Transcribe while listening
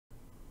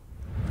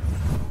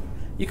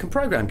You can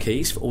program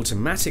keys for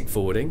automatic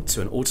forwarding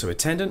to an auto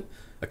attendant,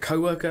 a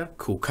coworker,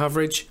 call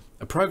coverage,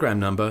 a program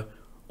number,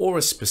 or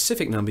a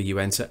specific number you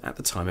enter at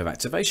the time of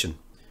activation.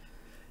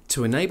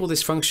 To enable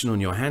this function on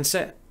your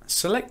handset,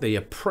 select the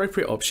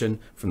appropriate option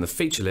from the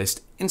feature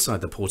list inside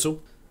the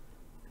portal,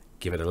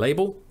 give it a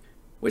label,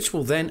 which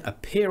will then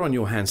appear on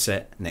your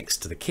handset next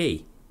to the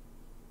key.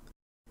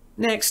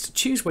 Next,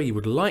 choose where you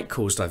would like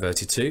calls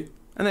diverted to,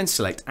 and then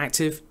select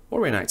active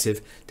or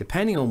inactive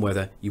depending on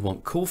whether you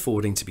want call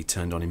forwarding to be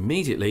turned on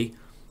immediately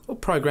or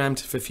programmed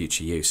for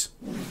future use.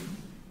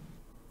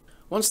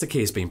 Once the key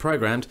has been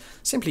programmed,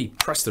 simply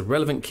press the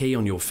relevant key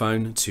on your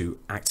phone to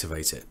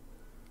activate it.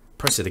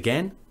 Press it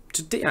again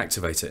to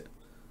deactivate it.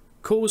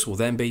 Calls will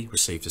then be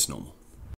received as normal.